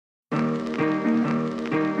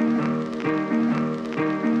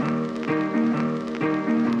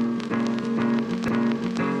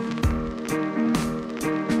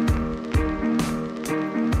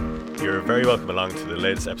welcome along to the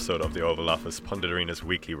latest episode of the Oval Office, Pundit Arena's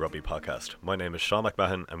weekly rugby podcast. My name is Sean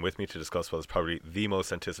McMahon, and with me to discuss what is probably the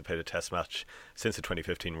most anticipated test match since the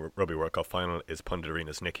 2015 Rugby World Cup final is Pundit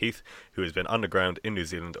Arena's Nick Heath, who has been on the ground in New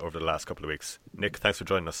Zealand over the last couple of weeks. Nick, thanks for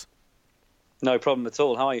joining us. No problem at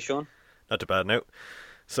all. How are you, Sean? Not too bad now.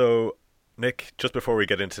 So, Nick, just before we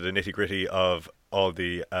get into the nitty-gritty of all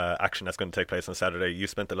the action that's going to take place on Saturday, you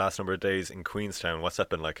spent the last number of days in Queenstown. What's that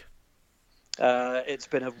been like? It's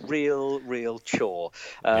been a real chore.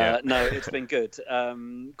 No, it's been good.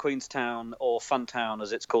 Queenstown, or Funtown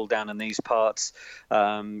as it's called down in these parts,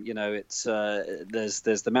 it's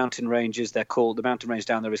there's the mountain ranges. They're called, the mountain range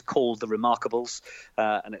down there is called the Remarkables,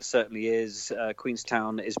 and it certainly is.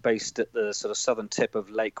 Queenstown is based at the sort of southern tip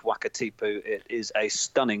of Lake Wakatipu. It is a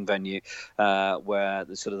stunning venue where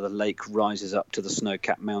the lake rises up to the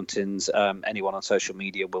snow-capped mountains. Anyone on social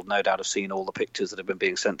media will no doubt have seen all the pictures that have been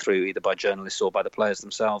being sent through either by journalists or by the players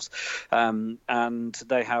themselves, and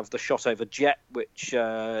they have the shot over jet, which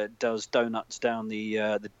does donuts down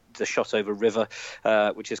the Shotover River,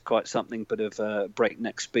 which is quite something, bit of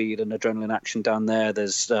breakneck speed and adrenaline action down there.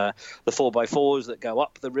 There's the 4x4s that go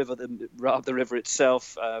up the river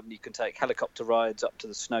itself. You can take helicopter rides up to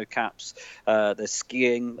the snow caps. There's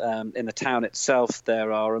skiing in the town itself.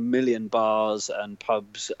 There are a million bars and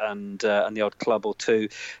pubs and the odd club or two.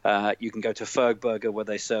 You can go to Fergburger, where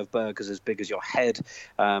they serve burgers as big as your head,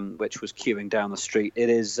 which was queuing down the street. It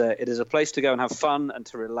is a place to go and have fun and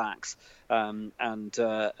to relax.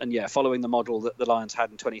 Following the model that the Lions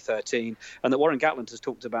had in 2013, and that Warren Gatland has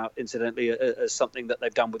talked about, incidentally, as something that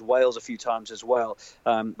they've done with Wales a few times as well,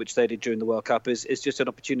 which they did during the World Cup, is just an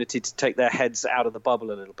opportunity to take their heads out of the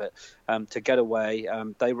bubble a little bit, to get away.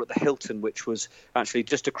 They were at the Hilton, which was actually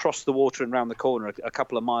just across the water and round the corner, a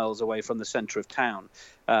couple of miles away from the centre of town.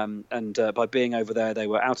 By being over there, they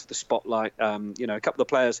were out of the spotlight. A couple of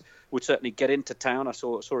players would certainly get into town. I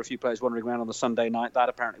saw a few players wandering around on the Sunday night. That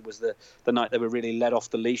apparently was the night they were really let off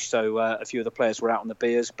the leash. So a few of the players were out on the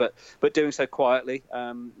beers, but doing so quietly.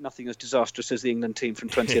 Nothing as disastrous as the England team from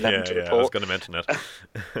 2011 to report. I was going to mention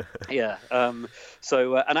that. Yeah.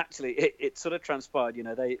 And actually, it sort of transpired.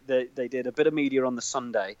 They did a bit of media on the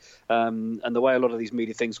Sunday, and the way a lot of these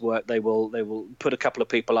media things work, they will put a couple of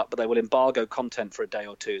people up, but they will embargo content for a day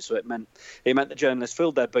or two. So it meant the journalists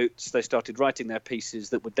filled their boots. They started writing their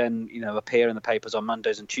pieces that would then appear in the papers on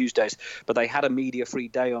Mondays and Tuesdays. But they had a media-free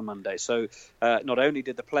day on Monday. So not only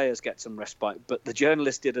did the players get some respite, but the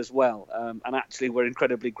journalists did as well. And actually, we're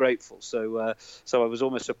incredibly grateful. So I was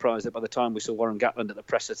almost surprised that by the time we saw Warren Gatland at the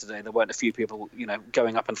presser today, there weren't a few people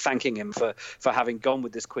going up and thanking him for having gone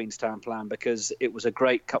with this Queenstown plan, because it was a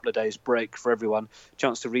great couple of days break for everyone,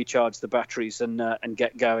 chance to recharge the batteries and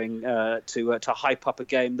get going to hype up a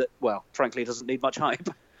game that, well, frankly, doesn't need much hype.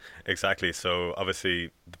 Exactly. So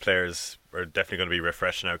obviously the players are definitely going to be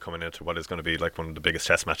refreshed now coming into what is going to be like one of the biggest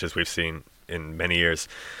test matches we've seen in many years.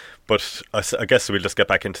 But I guess we'll just get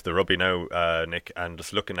back into the rugby now, Nick, and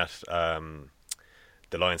just looking at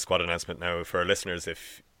the Lions squad announcement now. For our listeners,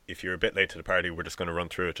 if you're a bit late to the party, we're just going to run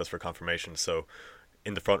through it just for confirmation. So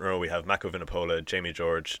in the front row we have Mako Vinapola, Jamie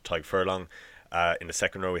George, Tyg Furlong. In the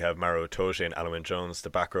second row we have Maro Itoje and Alwyn Jones. The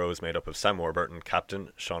back row is made up of Sam Warburton,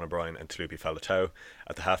 captain, Sean O'Brien and Talupi Faletau.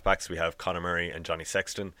 At the halfbacks we have Conor Murray and Johnny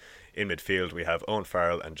Sexton. In midfield we have Owen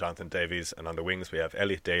Farrell and Jonathan Davies, and on the wings we have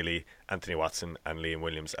Elliot Daly, Anthony Watson and Liam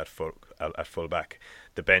Williams at full back.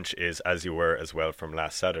 The bench is as you were as well from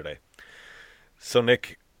last Saturday. So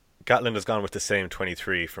Nick, Gatland has gone with the same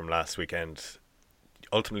 23 from last weekend.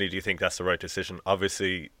 Ultimately, do you think that's the right decision?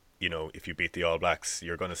 Obviously, if you beat the All Blacks,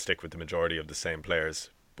 you're going to stick with the majority of the same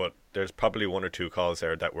players. But there's probably one or two calls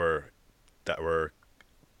there that were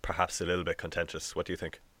perhaps a little bit contentious. What do you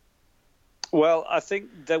think? Well, I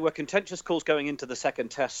think there were contentious calls going into the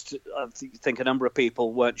second test. I think a number of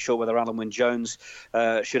people weren't sure whether Alwyn Jones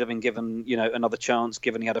should have been given, another chance,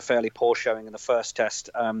 given he had a fairly poor showing in the first test.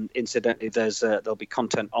 Incidentally, there'll be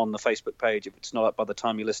content on the Facebook page, if it's not up by the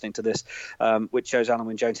time you're listening to this, which shows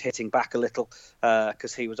Alwyn Jones hitting back a little,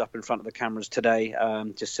 because he was up in front of the cameras today,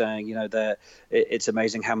 just saying, it's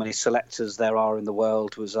amazing how many selectors there are in the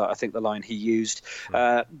world, was I think the line he used.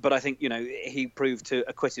 But I think, he proved to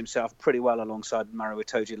acquit himself pretty well alongside Maro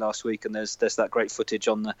Itoje last week, and there's that great footage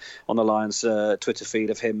on the Lions Twitter feed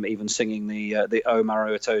of him even singing the "Oh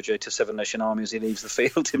Maro Itoje" to Seven Nation Army as he leaves the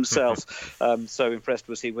field himself. So impressed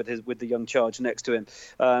was he with the young charge next to him.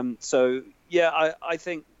 I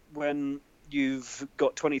think when you've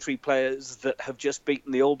got 23 players that have just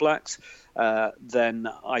beaten the All Blacks, then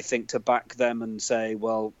I think to back them and say,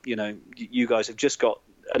 well, you guys have just got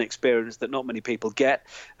an experience that not many people get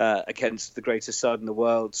against the greatest side in the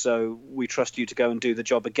world. So we trust you to go and do the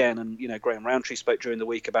job again. And, Graham Rowntree spoke during the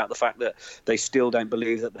week about the fact that they still don't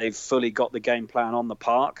believe that they've fully got the game plan on the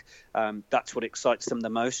park. That's what excites them the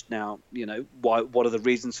most. Now, what are the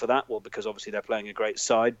reasons for that? Well, because obviously they're playing a great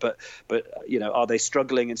side, but are they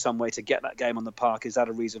struggling in some way to get that game on the park? Is that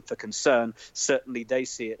a reason for concern? Certainly they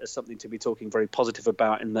see it as something to be talking very positive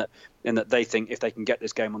about, in that they think if they can get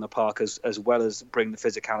this game on the park as well as bring the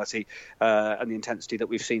physicality and the intensity that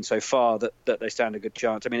we've seen so far, that they stand a good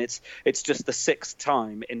chance. I mean, it's just the sixth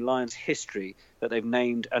time in Lions history that they've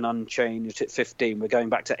named an unchanged 15. We're going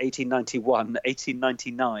back to 1891,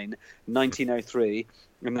 1899, 1903,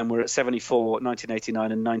 and then we're at 74,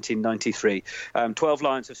 1989 and 1993. 12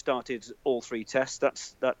 Lions have started all three tests.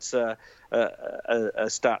 That's a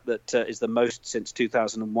stat that is the most since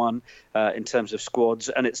 2001 in terms of squads,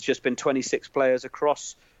 and it's just been 26 players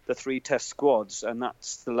across the three test squads, and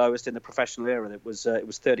that's the lowest in the professional era. It was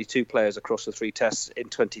 32 players across the three tests in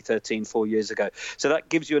 2013, 4 years ago. So that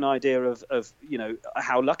gives you an idea of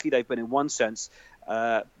how lucky they've been in one sense.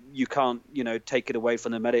 You can't take it away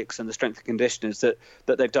from the medics and the strength and conditioners that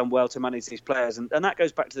they've done well to manage these players, and that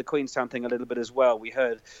goes back to the Queenstown thing a little bit as well. We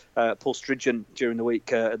heard Paul Stridgen during the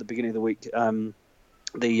week, at the beginning of the week,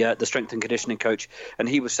 the strength and conditioning coach, and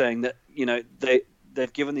he was saying that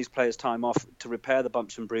they've given these players time off to repair the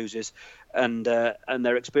bumps and bruises, and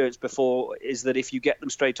their experience before is that if you get them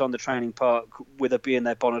straight on the training park with a bee in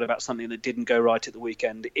their bonnet about something that didn't go right at the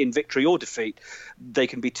weekend, in victory or defeat, they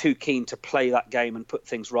can be too keen to play that game and put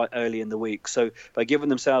things right early in the week. So by giving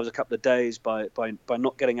themselves a couple of days, by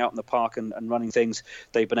not getting out in the park and running things,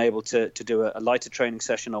 they've been able to do a lighter training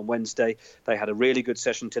session on Wednesday. They had a really good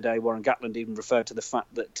session today. Warren Gatland even referred to the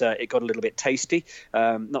fact that it got a little bit tasty,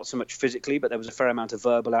 not so much physically, but there was a fair amount of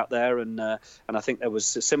verbal out there, and I think there was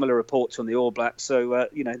similar reports on the All Blacks. So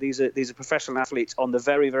these are professional athletes on the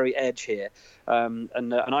very, very edge here,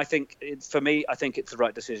 and I think for me, I think it's the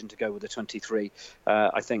right decision to go with the 23.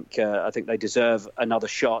 I think they deserve another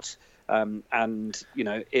shot. And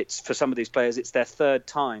it's for some of these players, it's their third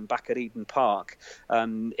time back at Eden Park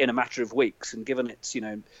in a matter of weeks. And given it's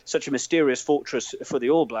such a mysterious fortress for the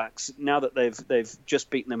All Blacks, now that they've just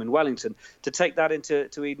beaten them in Wellington, to take that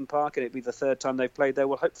into Eden Park and it'd be the third time they've played there,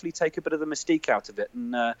 will hopefully take a bit of the mystique out of it.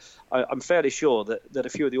 And I'm fairly sure that a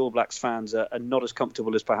few of the All Blacks fans are not as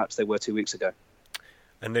comfortable as perhaps they were 2 weeks ago.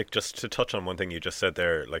 And Nick, just to touch on one thing you just said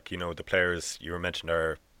there, the players you were mentioned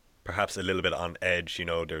are perhaps a little bit on edge.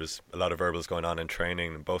 There's a lot of verbals going on in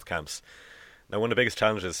training in both camps. Now, one of the biggest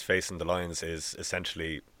challenges facing the Lions is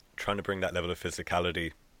essentially trying to bring that level of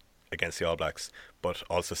physicality against the All Blacks, but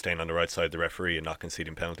also staying on the right side of the referee and not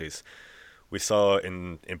conceding penalties. We saw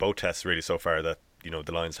in both tests really so far that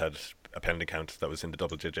the Lions had a penalty count that was in the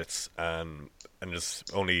double digits, and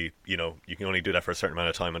just only you can only do that for a certain amount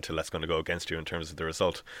of time until that's going to go against you in terms of the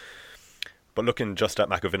result. But looking just at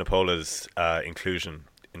Mako Vunipoli's inclusion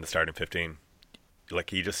in the starting 15,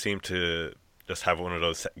 he just seemed to just have one of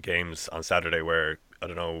those games on Saturday where, I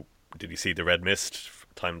don't know, did he see the red mist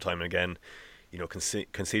time and time again,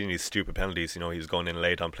 conceding these stupid penalties. He was going in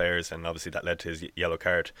late on players, and obviously that led to his yellow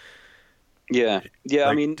card. Yeah.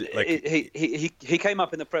 I mean, he came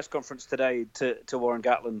up in the press conference today to Warren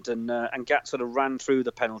Gatland, and Gat sort of ran through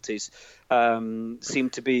the penalties.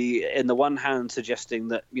 Seemed to be, in the one hand, suggesting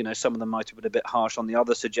that some of them might have been a bit harsh, on the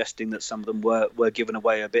other suggesting that some of them were given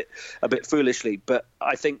away a bit foolishly. But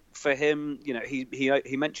I think for him,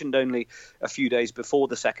 he mentioned only a few days before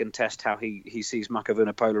the second test how he sees Mako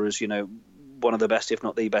Vunipola as one of the best, if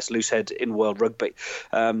not the best, loosehead in world rugby.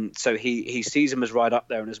 So he sees him as right up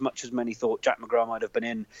there. And as much as many thought Jack McGrath might have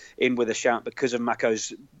been in with a shout because of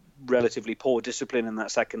Mako's relatively poor discipline in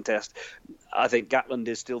that second test, I think Gatland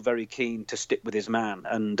is still very keen to stick with his man.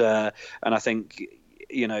 And I think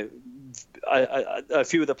a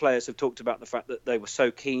few of the players have talked about the fact that they were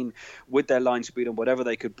so keen with their line speed and whatever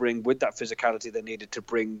they could bring with that physicality they needed to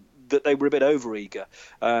bring, that they were a bit over-eager.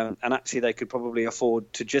 And actually they could probably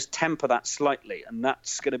afford to just temper that slightly. And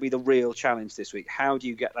that's going to be the real challenge this week. How do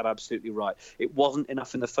you get that absolutely right? It wasn't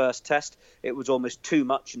enough in the first test. It was almost too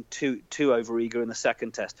much and too over-eager in the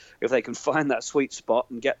second test. If they can find that sweet spot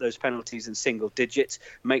and get those penalties in single digits,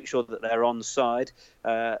 make sure that they're onside,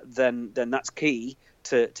 then that's key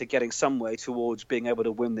to getting some way towards being able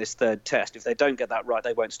to win this third test. If they don't get that right,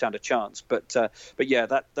 they won't stand a chance. But yeah,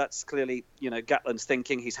 that's clearly Gatland's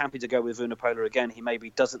thinking. He's happy to go with Vunipola again. He maybe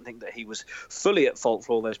doesn't think that he was fully at fault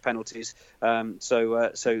for all those penalties.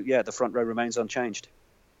 So yeah, the front row remains unchanged.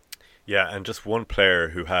 Yeah, and just one player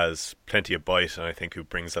who has plenty of bite, and I think who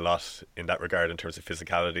brings a lot in that regard in terms of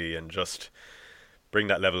physicality and just bring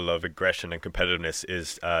that level of aggression and competitiveness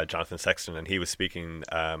is Jonathan Sexton, and he was speaking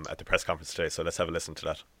at the press conference today. So let's have a listen to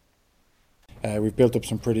that. We've built up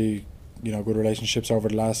some pretty good relationships over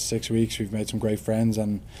the last 6 weeks. We've made some great friends,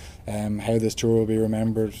 and how this tour will be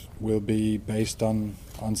remembered will be based on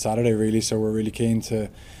Saturday, really. So we're really keen to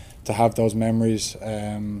have those memories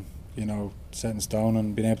set in stone,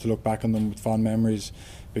 and being able to look back on them with fond memories,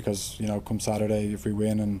 because come Saturday, if we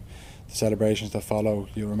win and the celebrations that follow,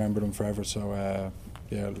 you'll remember them forever. So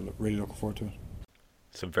really looking forward to it.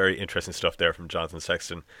 Some very interesting stuff there from Jonathan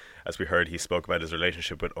Sexton. As we heard, he spoke about his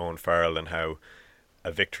relationship with Owen Farrell and how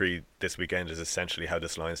a victory this weekend is essentially how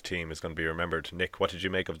this Lions team is going to be remembered. Nick, what did you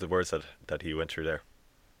make of the words that he went through there?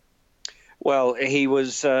 Well, he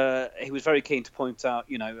was very keen to point out,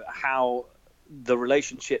 how the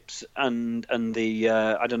relationships and the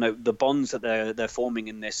the bonds that they're forming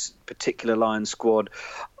in this particular Lions squad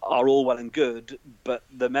are all well and good, but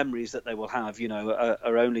the memories that they will have,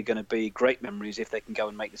 are only going to be great memories if they can go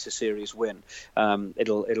and make this a series win.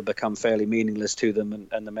 It'll become fairly meaningless to them,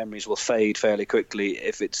 and the memories will fade fairly quickly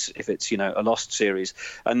if it's a lost series,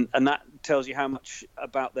 and that tells you how much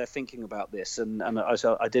about they're thinking about this, and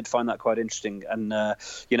I did find that quite interesting. And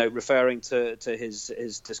referring to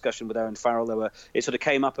his discussion with Owen Farrell, it sort of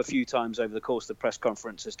came up a few times over the course of the press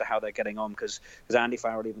conference as to how they're getting on, because Andy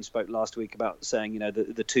Farrell even spoke last week about saying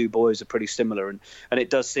the two boys are pretty similar, and it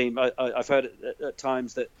does seem, I've heard at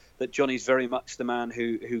times that Johnny's very much the man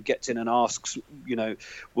who gets in and asks,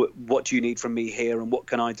 what do you need from me here, and what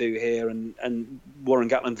can I do here, and Warren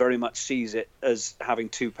Gatland very much sees it as having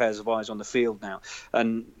two pairs of eyes on the field now.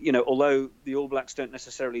 And although the All Blacks don't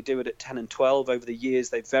necessarily do it at 10 and 12 over the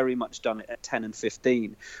years, they've very much done it at 10 and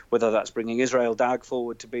 15, whether that's bringing Israel Dag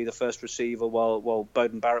forward to be the first receiver while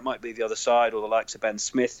Bowden Barrett might be the other side, or the likes of Ben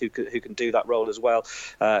Smith who can do that role as well,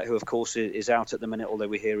 who of course is out at the minute, although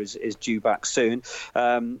we hear is due back soon.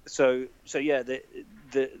 So yeah,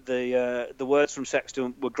 the words from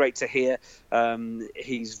Sexton were great to hear.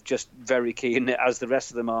 He's just very keen, as the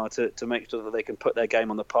rest of them are, to make sure that they can put their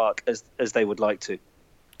game on the park as they would like to.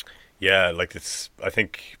 Yeah, I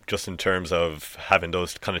think just in terms of having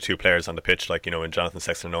those kind of two players on the pitch, in Jonathan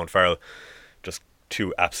Sexton and Owen Farrell, just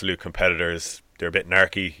two absolute competitors. They're a bit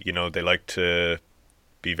narky, they like to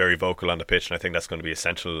be very vocal on the pitch, and I think that's going to be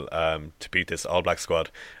essential to beat this All Black squad.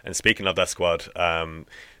 And speaking of that squad,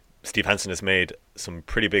 Steve Hansen has made some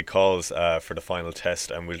pretty big calls for the final test,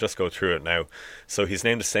 and we'll just go through it now. So he's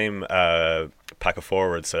named the same pack of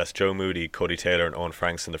forwards, so that's Joe Moody, Cody Taylor and Owen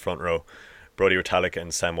Franks in the front row, Brodie Retallick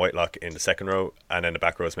and Sam Whitelock in the second row, and then the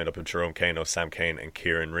back row is made up of Jerome Kano, Sam Kane and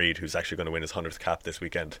Kieran Reid, who's actually going to win his 100th cap this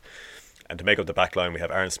weekend. And to make up the back line, we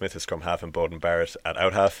have Aaron Smith as scrum half and Bowden Barrett at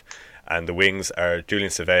out half. And the wings are Julian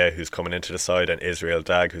Savea, who's coming into the side, and Israel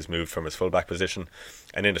Dag, who's moved from his full-back position.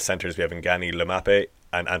 And in the centres, we have Ngani Lamape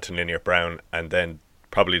and Anton Linier-Brown. And then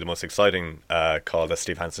probably the most exciting call that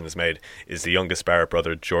Steve Hansen has made is the youngest Barrett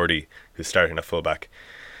brother, Geordie, who's starting at full-back.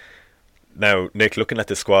 Now, Nick, looking at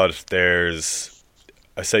the squad, it's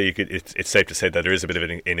safe to say that there is a bit of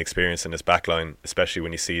an inexperience in this backline, especially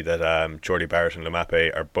when you see that Geordie Barrett and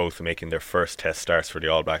Lamape are both making their first test starts for the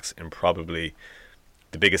All Blacks in probably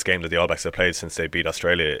the biggest game that the All Blacks have played since they beat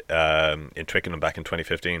Australia in Twickenham back in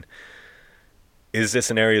 2015. Is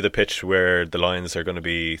this an area of the pitch where the Lions are going to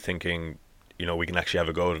be thinking, we can actually have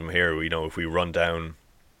a go at them here? If we run down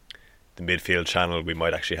the midfield channel, we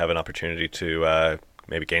might actually have an opportunity to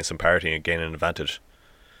maybe gain some parity and gain an advantage?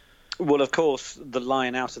 Well, of course, the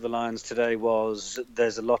line out of the Lions today was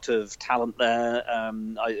there's a lot of talent there.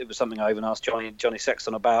 It was something I even asked Johnny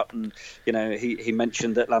Sexton about, and he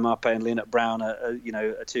mentioned that Lamape and Linier-Brown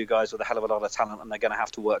are two guys with a hell of a lot of talent, and they're going to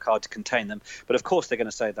have to work hard to contain them. But of course, they're going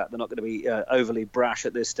to say that. They're not going to be overly brash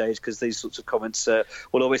at this stage, because these sorts of comments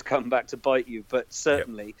will always come back to bite you. But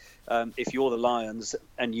certainly, if you're the Lions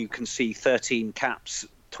and you can see 13 caps,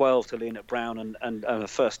 12 to Linier-Brown and a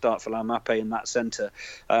first start for Lamape in that centre,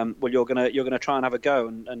 well, you're gonna try and have a go,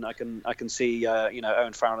 and I can see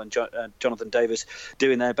Owen Farrell and Jonathan Davis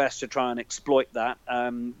doing their best to try and exploit that.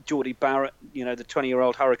 Geordie Barrett, the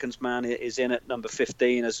 20-year-old Hurricanes man, is in at number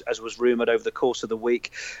 15, as was rumoured over the course of the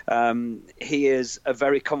week. He is a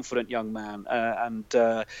very confident young man, and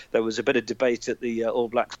there was a bit of debate at the All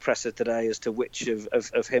Blacks presser today as to which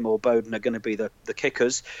of him or Bowden are going to be the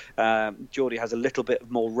kickers. Geordie has a little bit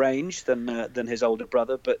more range than his older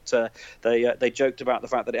brother, but they joked about the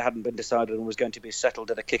fact that it hadn't been decided and was going to be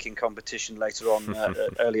settled at a kicking competition later on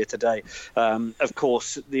earlier today. Of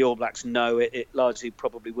course, the All Blacks know it largely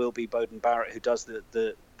probably will be Bowden Barrett who does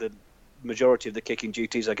the majority of the kicking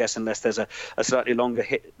duties, I guess, unless there's a slightly longer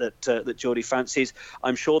hit that Geordie fancies.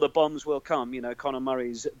 I'm sure the bombs will come. Conor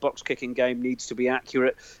Murray's box kicking game needs to be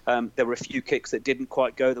accurate. There were a few kicks that didn't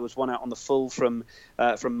quite go. There was one out on the full from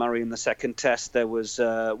Murray in the second test. There was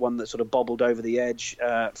one that sort of bobbled over the edge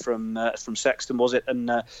from Sexton, was it,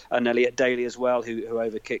 and Elliot Daly as well, who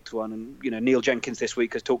overkicked one. And Neil Jenkins this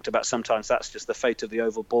week has talked about sometimes that's just the fate of the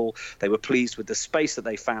oval ball. They were pleased with the space that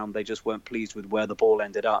they found. They just weren't pleased with where the ball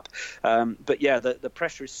ended up. But yeah, the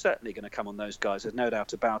pressure is certainly going to come on those guys. There's no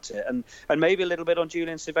doubt about it. And maybe a little bit on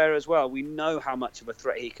Julian Severa as well. We know how much of a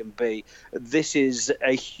threat he can be. This is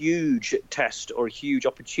a huge test or a huge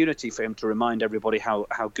opportunity for him to remind everybody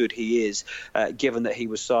how good he is, given that he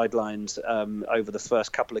was sidelined over the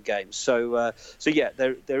first couple of games. So yeah,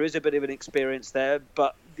 there is a bit of an experience there,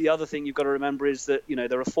 but the other thing you've got to remember is that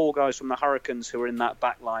there are 4 guys from the Hurricanes who are in that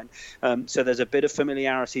back line, so there's a bit of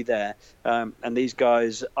familiarity there, and these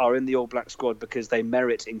guys are in the All Black squad because they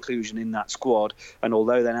merit inclusion in that squad. And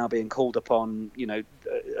although they're now being called upon,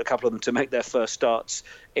 a couple of them to make their first starts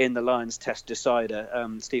in the Lions Test decider,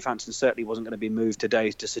 Steve Hansen certainly wasn't going to be moved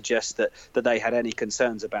today to suggest that they had any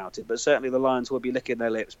concerns about it. But certainly the Lions will be licking their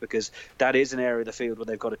lips because that is an area of the field where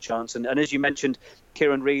they've got a chance. And as you mentioned,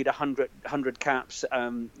 Kieran Reid, 100 caps.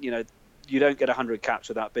 You don't get 100 caps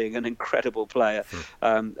without being an incredible player,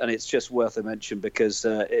 and it's just worth a mention because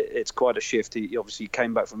it's quite a shift. He obviously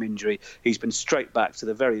came back from injury. He's been straight back to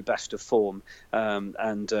the very best of form,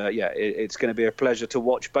 it's going to be a pleasure to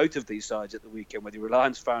watch both of these sides at the weekend, whether you're a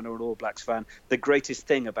Lions fan or an All Blacks fan. The greatest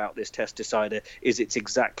thing about this Test decider is it's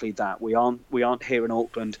exactly that. We aren't here in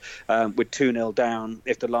Auckland with 2-0 down.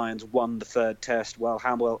 If the Lions won the third Test,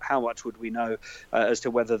 how much would we know as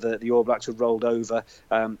to whether the All Blacks had rolled over?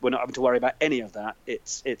 We're not having to worry about any of that.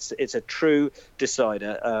 It's a true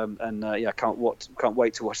decider, can't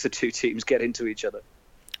wait to watch the two teams get into each other.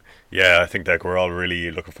 Yeah, I think that we're all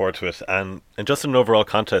really looking forward to it, and just in an overall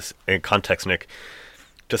context, Nick,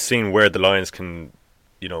 just seeing where the Lions can,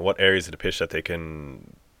 what areas of the pitch that they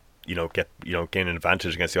can, gain an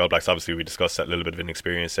advantage against the All Blacks. Obviously, we discussed that little bit of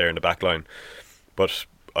inexperience there in the back line, but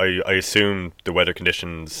I assume the weather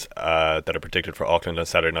conditions that are predicted for Auckland on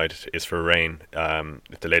Saturday night is for rain,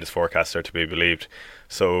 if the latest forecasts are to be believed.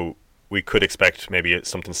 So we could expect maybe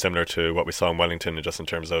something similar to what we saw in Wellington, just in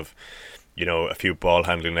terms of, a few ball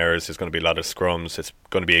handling errors. There's going to be a lot of scrums. It's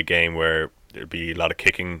going to be a game where there'll be a lot of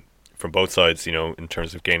kicking from both sides, in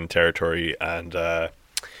terms of gaining territory and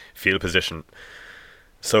field position.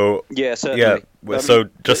 So yeah, certainly. Yeah. So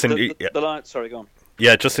just the Lions. Sorry, go on.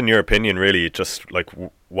 Yeah, just in your opinion, really, just like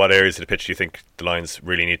what areas of the pitch do you think the Lions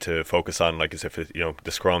really need to focus on? Like, as if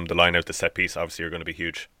the scrum, the line out, the set piece, obviously are going to be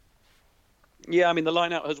huge. Yeah, I mean, the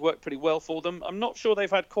line out has worked pretty well for them. I'm not sure they've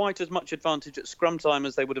had quite as much advantage at scrum time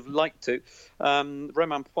as they would have liked to.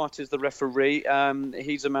 Romain Poit is the referee.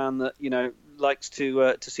 He's a man that, likes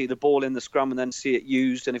to see the ball in the scrum and then see it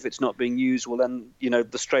used. And if it's not being used, well, then,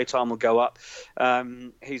 the straight arm will go up.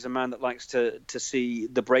 He's a man that likes to see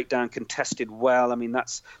the breakdown contested well. I mean,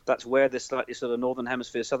 that's where this slightly sort of Northern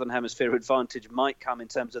Hemisphere, Southern Hemisphere advantage might come in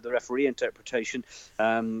terms of the referee interpretation.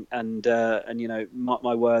 My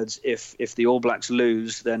words, if the All Blacks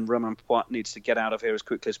lose, then Romain Poit needs to get out of here as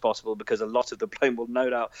quickly as possible, because a lot of the blame will no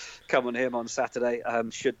doubt come on him on Saturday,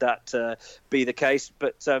 should that be the case.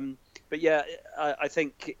 But yeah, I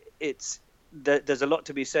think there's a lot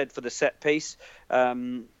to be said for the set piece.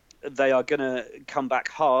 They are going to come back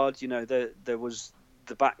hard. There was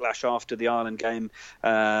the backlash after the Ireland game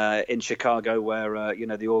in Chicago, where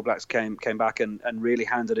the All Blacks came back and really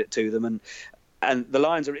handed it to them, and the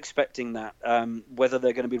Lions are expecting that. Whether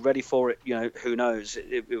they're going to be ready for it, who knows?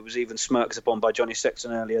 It was even smirks upon by Johnny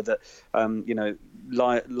Sexton earlier that,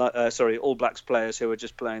 All Blacks players who are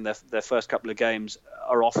just playing their first couple of games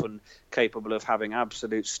are often capable of having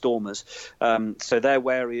absolute stormers. So they're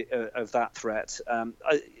wary of that threat.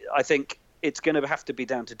 I think it's going to have to be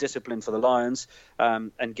down to discipline for the Lions,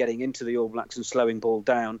 and getting into the All Blacks and slowing ball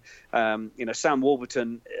down. Sam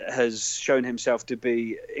Warburton has shown himself to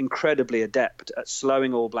be incredibly adept at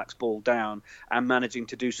slowing All Blacks ball down and managing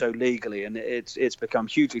to do so legally, and it's become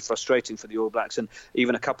hugely frustrating for the All Blacks. And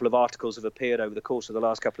even a couple of articles have appeared over the course of the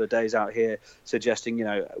last couple of days out here suggesting,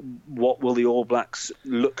 what will the All Blacks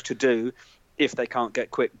look to do if they can't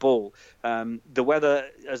get quick ball. The weather,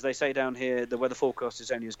 as they say down here, the weather forecast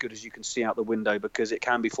is only as good as you can see out the window, because it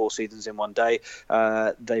can be 4 seasons in one day.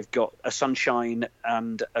 They've got a sunshine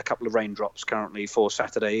and a couple of raindrops currently for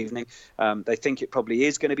Saturday evening. They think it probably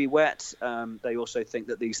is going to be wet. They also think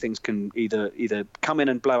that these things can either come in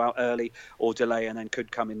and blow out early or delay and then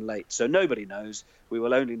could come in late. So nobody knows. We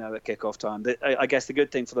will only know at kickoff time. I guess the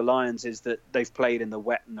good thing for the Lions is that they've played in the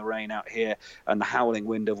wet and the rain out here and the howling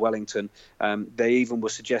wind of Wellington. They even were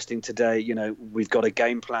suggesting today, we've got a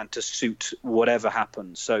game plan to suit whatever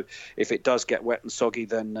happens. So if it does get wet and soggy,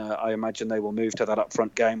 then I imagine they will move to that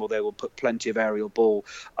up-front game, or they will put plenty of aerial ball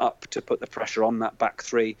up to put the pressure on that back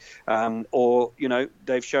three. Or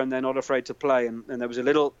they've shown they're not afraid to play. And there was a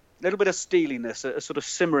little bit of steeliness, a sort of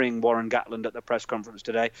simmering Warren Gatland at the press conference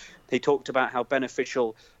today. He talked about how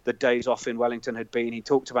beneficial the days off in Wellington had been. He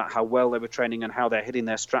talked about how well they were training and how they're hitting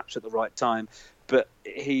their straps at the right time. But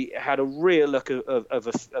he had a real look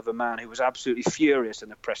of a man who was absolutely furious in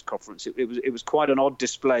the press conference. It was quite an odd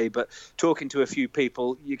display, but talking to a few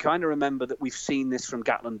people, you kind of remember that we've seen this from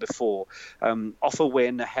Gatland before. Off a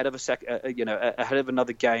win, ahead of ahead of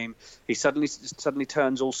another game, he suddenly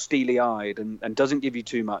turns all steely-eyed and doesn't give you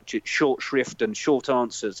too much. It's short shrift and short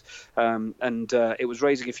answers, and it was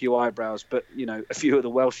raising a few eyebrows. But a few of the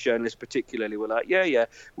Welsh journalists, particularly, were like, "Yeah,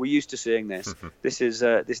 we're used to seeing this. This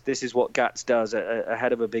is what Gats does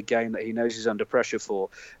ahead of a big game that he knows he's under pressure for."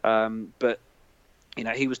 But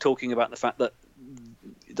he was talking about the fact that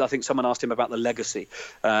I think someone asked him about the legacy,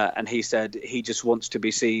 and he said he just wants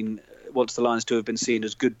the Lions to have been seen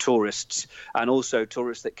as good tourists, and also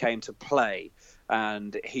tourists that came to play.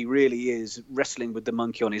 And he really is wrestling with the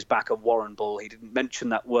monkey on his back of Warren Ball. He didn't mention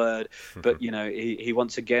that word, but he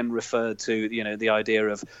once again referred to the idea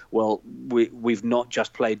of, well, we've not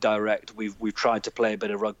just played direct, we've tried to play a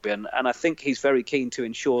bit of rugby, and I think he's very keen to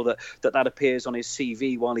ensure that appears on his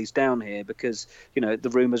CV while he's down here, because the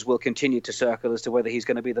rumours will continue to circle as to whether he's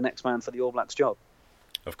going to be the next man for the All Blacks job.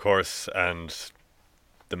 Of course, and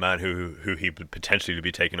the man who he would potentially be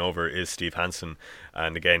taking over is Steve Hansen,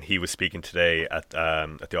 and again he was speaking today at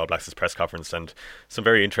the All Blacks' press conference, and some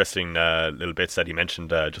very interesting little bits that he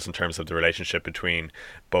mentioned just in terms of the relationship between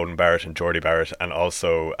Beauden Barrett and Geordie Barrett, and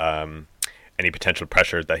also any potential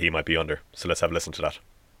pressure that he might be under. So let's have a listen to that.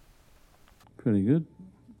 Pretty good.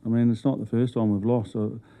 I mean, it's not the first time we've lost.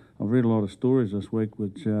 I've read a lot of stories this week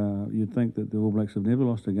which you'd think that the All Blacks have never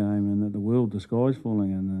lost a game, and that the world, the sky's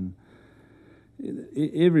falling in, and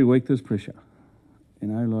every week there's pressure.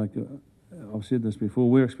 I've said this before,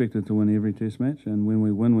 we're expected to win every test match, and when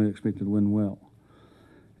we win, we're expected to win well.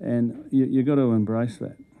 And you've got to embrace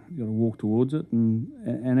that. You've got to walk towards it,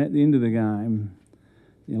 and at the end of the game,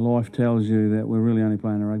 life tells you that we're really only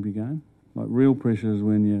playing a rugby game. Like, real pressure is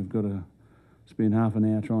when you've got to spend half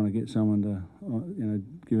an hour trying to get someone to,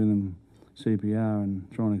 giving them CPR and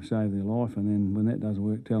trying to save their life, and then when that doesn't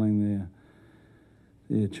work, telling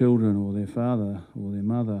their children or their father or their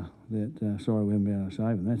mother that sorry, we haven't been able to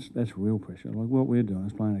save them. That's real pressure. Like, what we're doing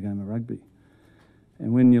is playing a game of rugby,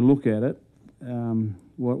 and when you look at it,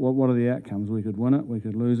 what are the outcomes? We could win it, we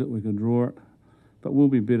could lose it, we could draw it, but we'll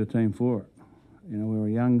be a better team for it. We're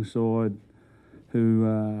a young side who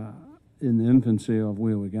are in the infancy of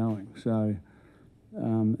where we're going. So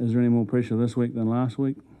is there any more pressure this week than last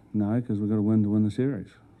week? No, because we've got to win the series.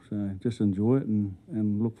 So just enjoy it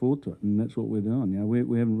and look forward to it, and that's what we're doing.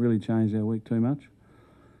 We haven't really changed our week too much,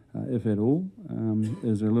 if at all.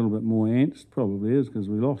 Is there a little bit more angst? Probably is, because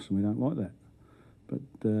we lost and we don't like that. But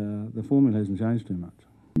the formula hasn't changed too much.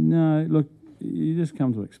 No, look, you just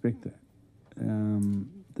come to expect that.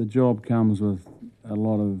 The job comes with a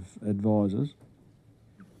lot of advisors,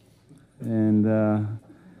 and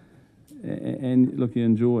look, you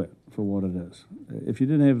enjoy it for what it is. If you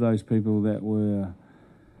didn't have those people that were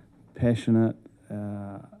passionate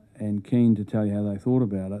and keen to tell you how they thought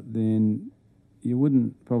about it, then you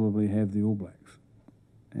wouldn't probably have the All Blacks.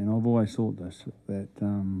 And I've always thought this, that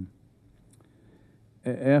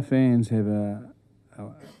our fans have a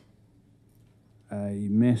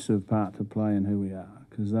massive part to play in who we are,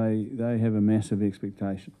 because they have a massive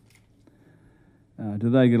expectation. Do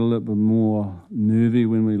they get a little bit more nervy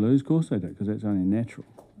when we lose? Of course they do, because that's only natural.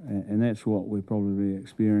 And that's what we're probably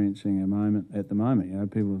experiencing at the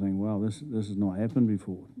moment. People think, well, this has not happened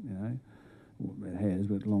before. It has,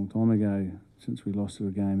 but a long time ago, since we lost to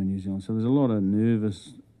a game in New Zealand. So there's a lot of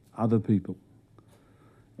nervous other people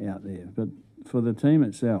out there. But for the team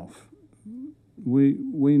itself, we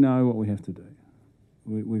know what we have to do.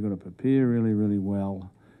 We've got to prepare really, really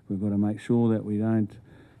well. We've got to make sure that we don't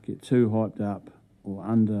get too hyped up or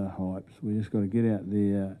under-hyped. We just got to get out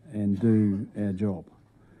there and do our job.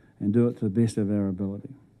 and do it to the best of our ability.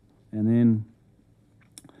 And then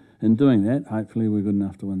in doing that, hopefully we're good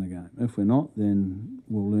enough to win the game. If we're not, then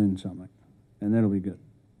we'll learn something, and that'll be good.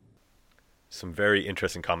 Some very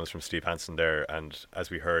interesting comments from Steve Hansen there, and as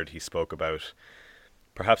we heard, he spoke about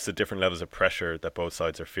perhaps the different levels of pressure that both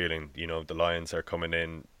sides are feeling. You know, the Lions are coming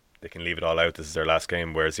in, they can leave it all out, this is their last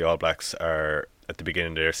game, whereas the All Blacks are at the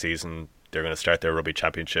beginning of their season. They're going to start their rugby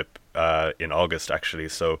championship in August, actually,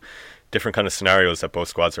 so different kind of scenarios that both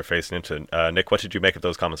squads are facing into. Nick, what did you make of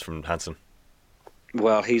those comments from Hansen?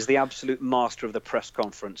 Well, he's the absolute master of the press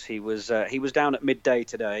conference. He was down at midday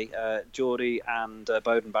today. Geordie and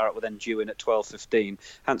Bowden Barrett were then due in at 12:15.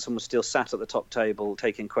 Hansen was still sat at the top table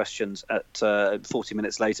taking questions at 40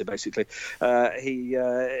 minutes later, basically.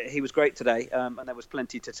 He was great today, and there was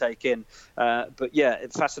plenty to take in. But yeah,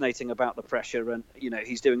 it's fascinating about the pressure, and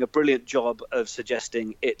he's doing a brilliant job of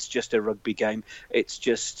suggesting it's just a rugby game. It's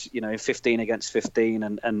just 15 against 15,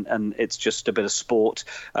 and it's just a bit of sport,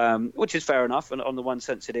 which is fair enough. And on the one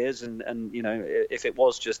sense it is, and if it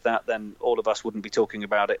was just that, then all of us wouldn't be talking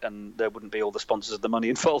about it, and there wouldn't be all the sponsors of the money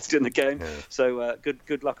involved in the game. Yeah. So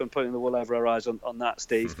good luck on pulling the wool over our eyes on that,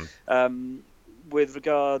 Steve. Mm-hmm. With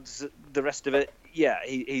regards the rest of it, yeah,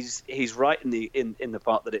 he's right in the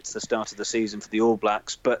part that it's the start of the season for the All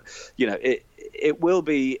Blacks, but it will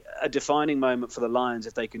be a defining moment for the Lions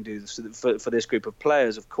if they can do this for this group of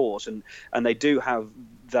players, of course, and they do have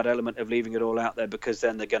that element of leaving it all out there because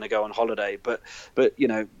then they're going to go on holiday. But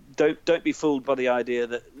don't be fooled by the idea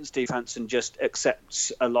that Steve Hansen just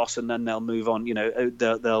accepts a loss and then they'll move on.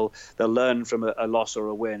 They'll learn from a loss or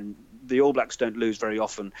a win. The All Blacks don't lose very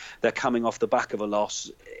often. They're coming off the back of a loss.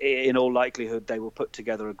 In all likelihood, they will put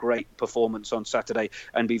together a great performance on Saturday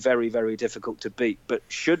and be very, very difficult to beat. But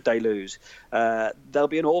should they lose, there'll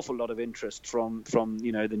be an awful lot of interest from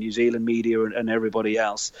the New Zealand media and everybody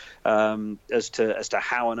else as to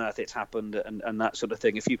how on earth it's happened and that sort of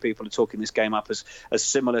thing. A few people are talking this game up as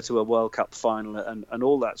similar to a World Cup final and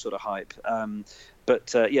all that sort of hype.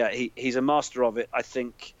 But he's a master of it. I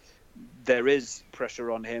think there is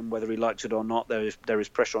pressure on him, whether he likes it or not. There is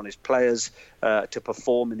pressure on his players to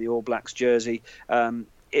perform in the All Blacks jersey.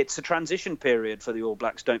 It's a transition period for the All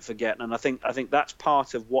Blacks, don't forget, and I think that's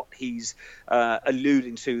part of what he's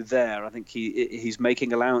alluding to there. I think he's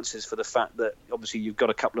making allowances for the fact that obviously you've got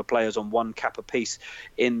a couple of players on one cap apiece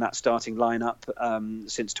in that starting lineup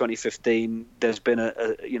since 2015. There's been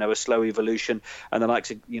a slow evolution, and the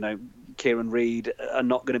likes of Kieran Reid are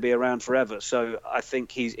not going to be around forever. So I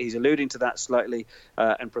think he's alluding to that slightly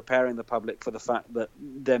and preparing the public for the fact that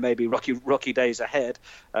there may be rocky days ahead.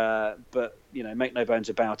 But make no bones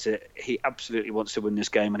about it, he absolutely wants to win this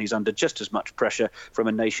game, and he's under just as much pressure from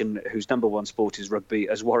a nation whose number one sport is rugby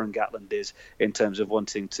as Warren Gatland is in terms of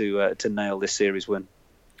wanting to nail this series win.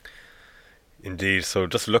 Indeed. So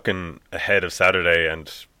just looking ahead of Saturday,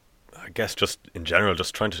 and I guess just in general,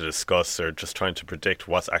 just trying to discuss or just trying to predict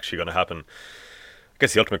what's actually going to happen. I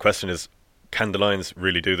guess the ultimate question is, can the Lions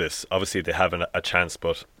really do this? Obviously they have a chance,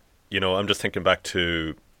 but I'm just thinking back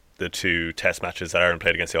to the two test matches that Ireland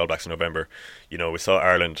played against the All Blacks in November. We saw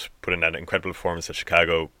Ireland put in that incredible performance at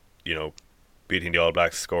Chicago, beating the All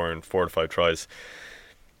Blacks, scoring 4 to 5 tries.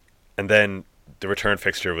 And then the return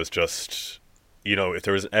fixture was just, if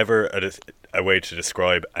there was ever a way to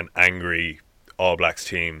describe an angry All Blacks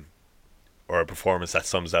team or a performance that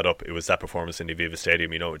sums that up, it was that performance in the Aviva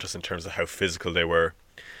Stadium, just in terms of how physical they were.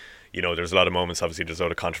 There's a lot of moments, obviously there's a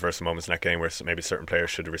lot of controversial moments in that game where maybe certain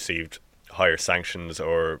players should have received higher sanctions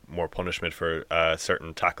or more punishment for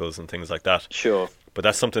certain tackles and things like that. Sure. But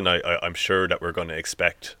that's something I'm sure that we're going to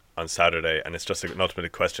expect on Saturday, and it's just an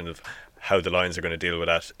ultimate question of how the Lions are going to deal with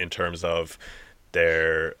that in terms of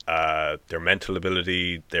their mental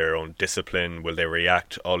ability, their own discipline. Will they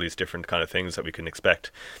react? All these different kind of things that we can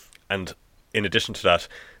expect. And in addition to that,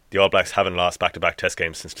 the All Blacks haven't lost back-to-back test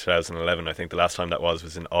games since 2011. I think the last time that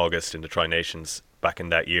was in August in the Tri-Nations back in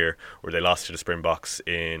that year, where they lost to the Springboks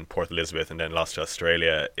in Port Elizabeth and then lost to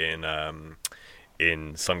Australia in the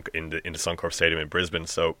Suncorp Stadium in Brisbane.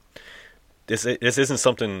 So this isn't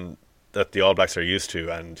something that the All Blacks are used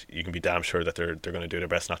to, and you can be damn sure that they're going to do their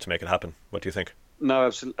best not to make it happen. What do you think?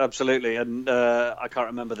 No, absolutely, and I can't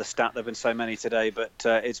remember the stat. There've been so many today, but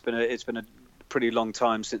it's been a pretty long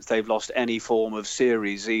time since they've lost any form of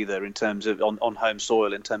series either in terms of on home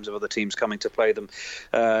soil, in terms of other teams coming to play them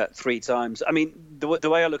 3 times. I mean, the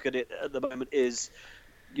way I look at it at the moment is,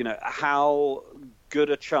 how good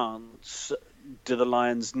a chance do the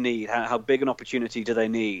Lions need? How big an opportunity do they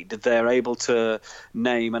need? They're able to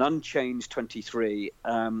name an unchanged 23.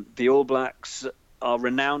 The All Blacks are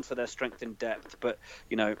renowned for their strength in depth, but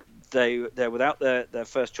they're without their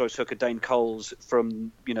first choice hooker Dane Coles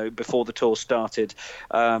from before the tour started.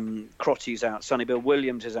 Crotty's out, Sonny Bill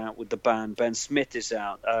Williams is out with the ban, Ben Smith is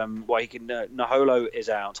out, Naholo is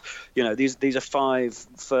out. These are 5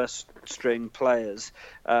 first string players.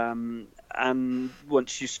 And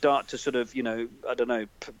once you start to sort of,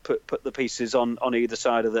 put the pieces on either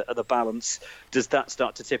side of the balance, does that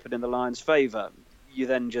start to tip it in the Lions' favour? You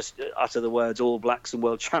then just utter the words All Blacks and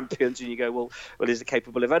World Champions, and you go, well, is it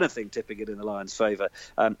capable of anything tipping it in the Lions' favour?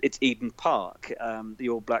 It's Eden Park. The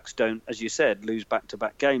All Blacks don't, as you said, lose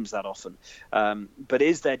back-to-back games that often. But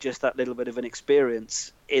is there just that little bit of an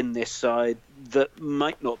experience in this side that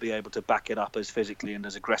might not be able to back it up as physically and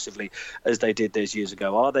as aggressively as they did those years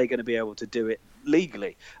ago? Are they going to be able to do it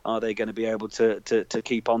legally? Are they going to be able to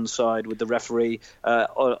keep onside with the referee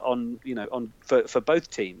for both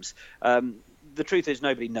teams? The truth is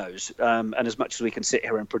nobody knows, and as much as we can sit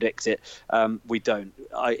here and predict it, we don't.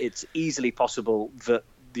 It's easily possible that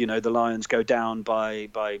the Lions go down by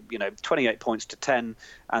 28 points to 10,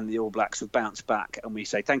 and the All Blacks have bounced back, and we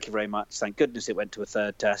say thank you very much, thank goodness it went to a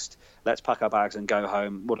third test, let's pack our bags and go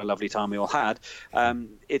home, what a lovely time we all had.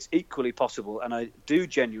 It's equally possible, and I do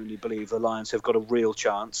genuinely believe the Lions have got a real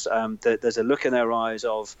chance. There's a look in their eyes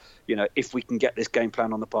of if we can get this game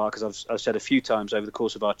plan on the park, as I've said a few times over the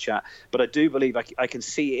course of our chat, but I do believe I can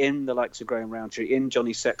see in the likes of Graham Rowntree, in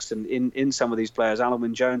Johnny Sexton, in some of these players, Alan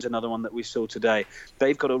Wynne-Jones, another one that we saw today,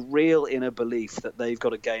 they've got a real inner belief that they've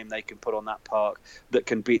got a game they can put on that park that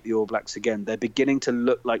can beat the All Blacks again. They're beginning to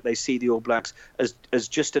look like they see the All Blacks as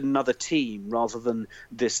just another team rather than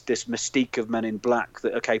this mystique of men in black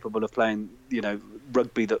that are capable of playing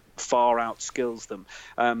rugby that far outskills them.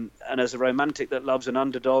 And as a romantic that loves an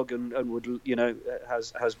underdog and would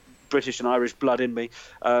has British and Irish blood in me,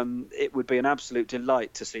 it would be an absolute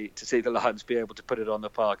delight to see the Lions be able to put it on the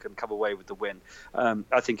park and come away with the win.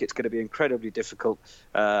 I think it's going to be incredibly difficult.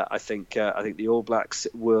 I think the All Blacks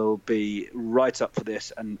will be right up for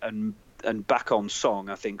this and back on song.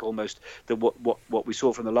 I think almost what we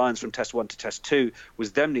saw from the Lions from Test 1 to Test 2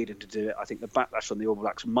 was them needing to do it. I think the backlash on the All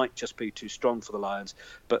Blacks might just be too strong for the Lions,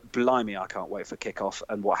 but blimey, I can't wait for kick-off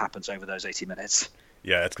and what happens over those 80 minutes.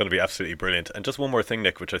 Yeah, it's going to be absolutely brilliant. And just one more thing,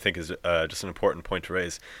 Nick, which I think is just an important point to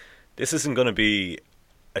raise. This isn't going to be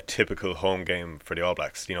a typical home game for the All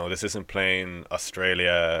Blacks. This isn't playing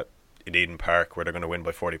Australia in Eden Park where they're going to win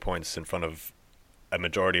by 40 points in front of a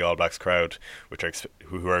majority All Blacks crowd,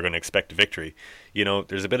 who are going to expect a victory.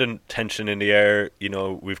 There's a bit of tension in the air.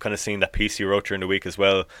 We've kind of seen that piece you wrote during the week as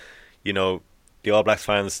well. The All Blacks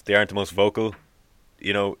fans, they aren't the most vocal,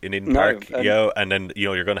 in Eden Park. And then,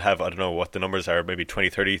 you're going to have, I don't know what the numbers are, maybe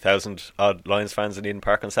 20,000-30,000 odd Lions fans in Eden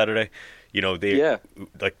Park on Saturday.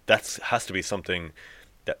 That has to be something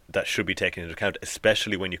that should be taken into account,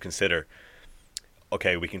 especially when you consider,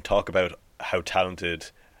 okay, we can talk about how talented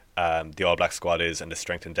the All Black squad is and the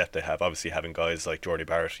strength and depth they have. Obviously, having guys like Jordy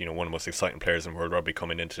Barrett, one of the most exciting players in World Rugby,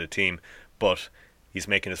 coming into the team, but he's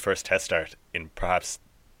making his first test start in perhaps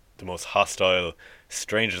the most hostile,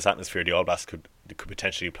 strangest atmosphere the All Blacks could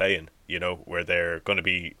potentially play in. Where they're going to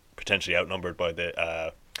be potentially outnumbered by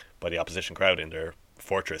the opposition crowd in their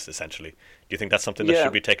fortress, essentially. Do you think that's something that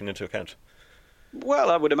should be taken into account?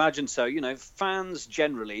 Well, I would imagine so. Fans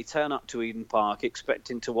generally turn up to Eden Park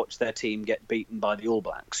expecting to watch their team get beaten by the All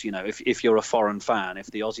Blacks. If you're a foreign fan, if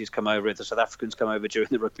the Aussies come over, if the South Africans come over during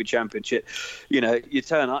the Rugby Championship, you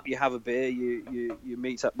turn up, you have a beer, you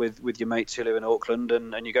meet up with your mates who live in Auckland,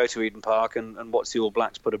 and you go to Eden Park and watch the All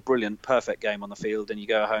Blacks put a brilliant, perfect game on the field, and you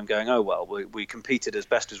go home going, oh, well, we competed as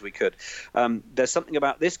best as we could. There's something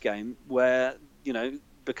about this game where,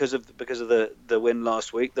 because of the win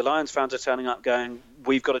last week, the Lions fans are turning up going,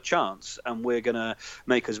 we've got a chance, and we're going to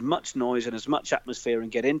make as much noise and as much atmosphere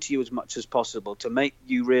and get into you as much as possible to make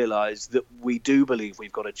you realise that we do believe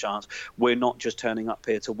we've got a chance. We're not just turning up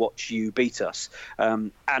here to watch you beat us.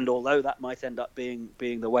 And although that might end up being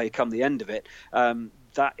the way come the end of it,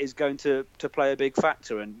 that is going to play a big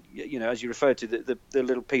factor. And as you referred to the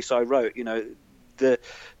little piece I wrote, the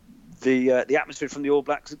atmosphere from the All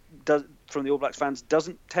Blacks fans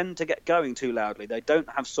doesn't tend to get going too loudly. They don't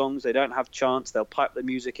have songs, they don't have chants. They'll pipe the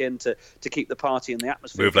music in to keep the party and the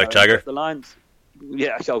atmosphere Move going. like Jagger. The Lions,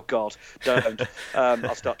 oh God, don't.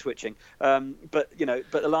 I'll start twitching. But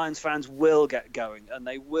the Lions fans will get going, and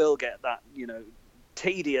they will get that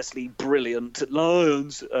tediously brilliant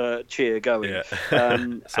Lions cheer going. Yeah.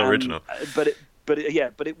 So original.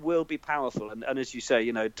 But it will be powerful, and as you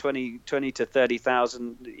say, 20 to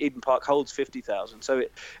 30,000. Eden Park holds 50,000, so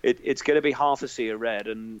it's going to be half a sea of red.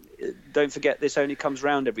 And don't forget, this only comes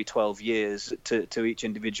round every 12 years to each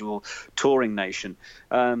individual touring nation.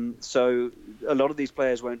 So a lot of these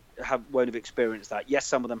players won't won't have experienced that. Yes,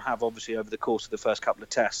 some of them have, obviously, over the course of the first couple of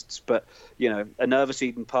tests. But a nervous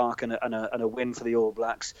Eden Park and a win for the All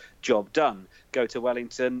Blacks, job done. Go to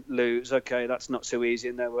Wellington, lose. Okay, that's not so easy.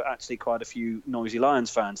 And there were actually quite a few noisy Lions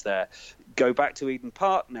fans there. Go back to Eden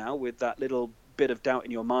Park now with that little bit of doubt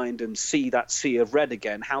in your mind and see that sea of red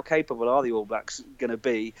again. How capable are the All Blacks going to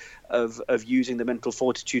be of using the mental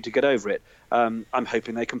fortitude to get over it? I'm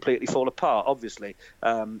hoping they completely fall apart, obviously,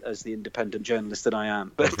 as the independent journalist that I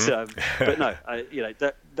am. But but no,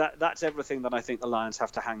 that's everything that I think the Lions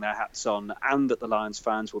have to hang their hats on, and that the Lions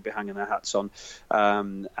fans will be hanging their hats on.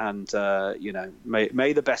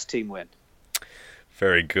 May the best team win.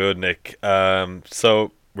 Very good, Nick.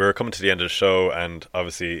 So we're coming to the end of the show, and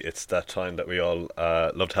obviously it's that time that we all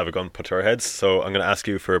love to have a gun put to our heads. So I'm going to ask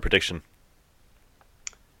you for a prediction.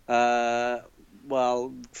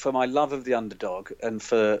 Well, for my love of the underdog, and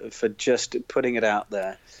for just putting it out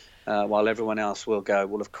there, while everyone else will go,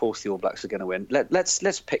 well, of course the All Blacks are going to win.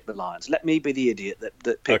 Let's pick the Lions. Let me be the idiot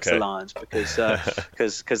that picks the Lions, because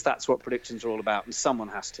that's what predictions are all about, and someone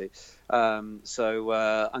has to. So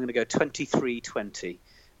I'm going to go 23-20.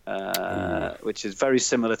 Which is very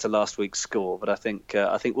similar to last week's score, but I think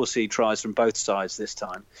we'll see tries from both sides this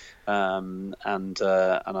time, and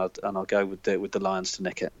I'll go with the Lions to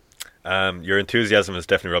nick it. Your enthusiasm has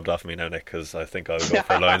definitely rubbed off me now, Nick, because I think I'll go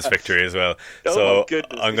for a Lions victory as well. Oh, so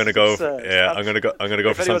goodness, I'm going to go. I'm going to go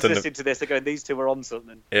if for anyone's something. listening to this, they're going, these two are on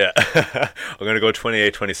something. Yeah, I'm going to go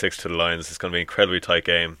 28-26 to the Lions. It's going to be an incredibly tight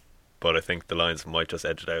game, but I think the Lions might just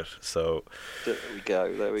edge it out. So there we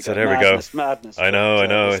go. So there we go. Madness. I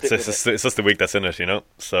know. It's just the week that's in it,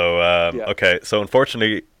 So okay. So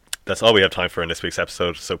unfortunately, that's all we have time for in this week's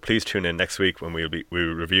episode. So please tune in next week when we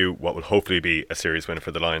will review what will hopefully be a series win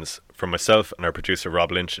for the Lions. From myself and our producer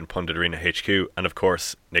Rob Lynch in Pundit Arena HQ, and of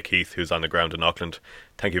course Nick Heath, who's on the ground in Auckland.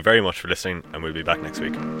 Thank you very much for listening, and we'll be back next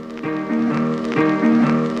week.